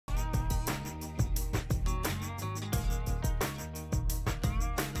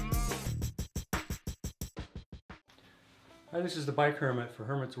Hi, this is the Bike Hermit for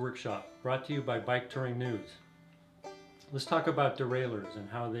Hermit's Workshop, brought to you by Bike Touring News. Let's talk about derailleurs and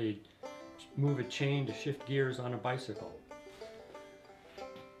how they move a chain to shift gears on a bicycle.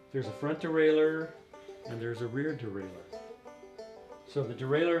 There's a front derailleur and there's a rear derailleur. So the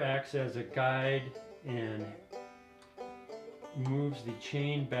derailleur acts as a guide and moves the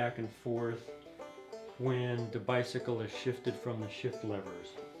chain back and forth when the bicycle is shifted from the shift levers.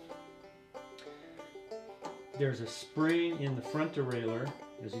 There's a spring in the front derailleur,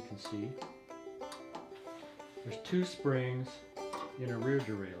 as you can see. There's two springs in a rear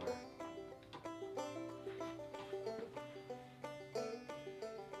derailleur.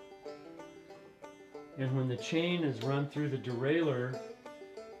 And when the chain is run through the derailleur,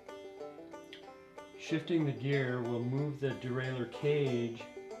 shifting the gear will move the derailleur cage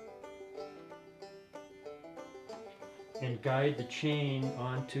and guide the chain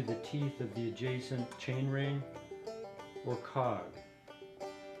onto the teeth of the adjacent chainring or cog.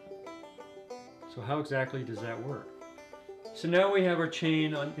 So how exactly does that work? So now we have our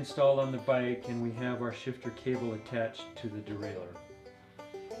chain installed on the bike and we have our shifter cable attached to the derailleur.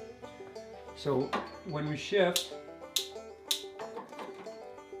 So when we shift,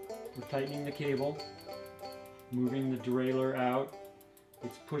 we're tightening the cable, moving the derailleur out.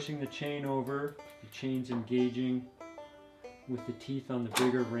 It's pushing the chain over, the chain's engaging with the teeth on the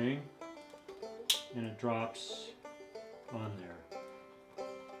bigger ring, and it drops on there.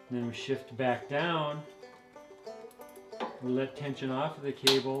 And then we shift back down, we let tension off of the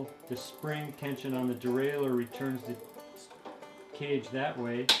cable, the spring tension on the derailleur returns the cage that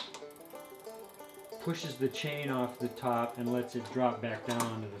way, pushes the chain off the top and lets it drop back down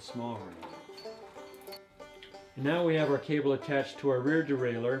onto the small ring. And now we have our cable attached to our rear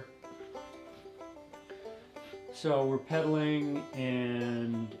derailleur. So we're pedaling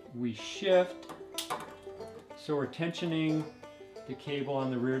and we shift, so we're tensioning the cable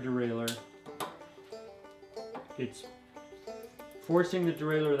on the rear derailleur. It's forcing the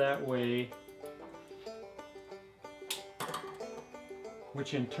derailleur that way,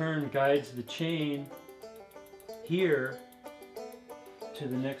 which in turn guides the chain here to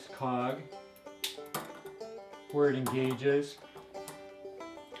the next cog where it engages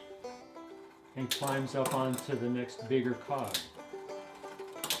and climbs up onto the next bigger cog.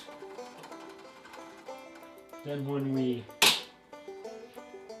 Then when we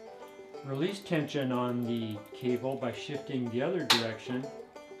release tension on the cable by shifting the other direction,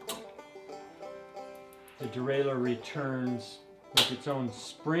 the derailleur returns with its own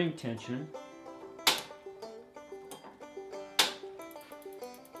spring tension.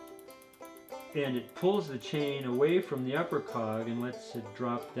 And it pulls the chain away from the upper cog and lets it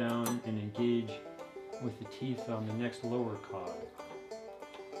drop down and engage with the teeth on the next lower cog.